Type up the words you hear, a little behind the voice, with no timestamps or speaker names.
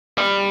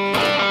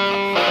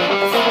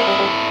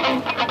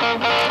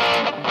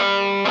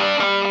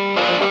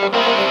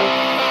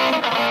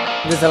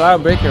There's a lot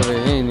of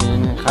bakery in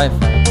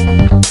Haifa.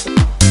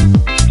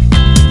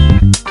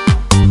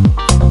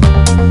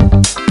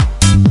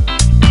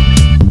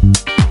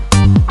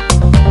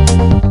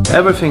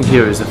 Everything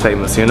here is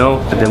famous, you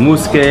know. The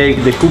mousse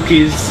cake, the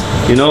cookies,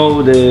 you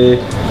know, the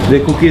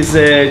cookies,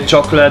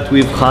 chocolate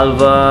with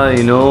halva,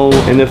 you know,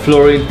 and the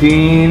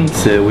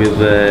Florentines with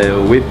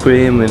whipped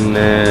cream and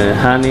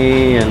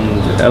honey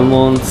and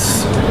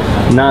almonds,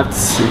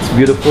 nuts. It's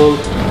beautiful.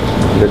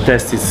 The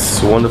taste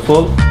is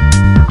wonderful.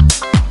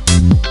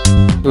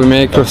 We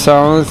make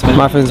croissants,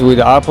 muffins with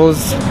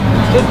apples,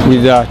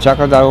 with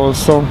chocolate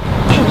also,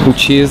 with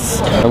cheese,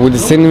 with the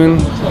cinnamon,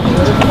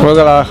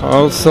 rogalach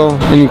also,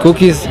 and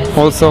cookies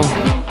also.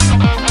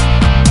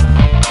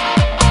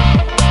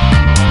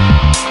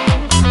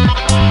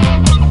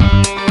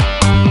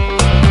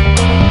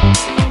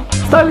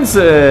 Style is,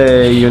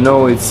 you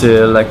know, it's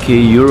like a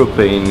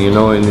European, you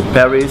know, in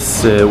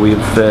Paris with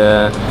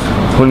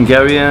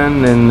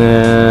Hungarian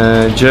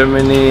and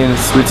Germany and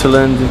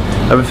Switzerland.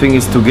 Everything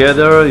is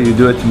together, you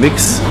do it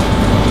mix.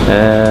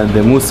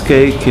 The mousse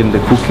cake and the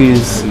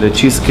cookies, the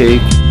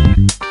cheesecake.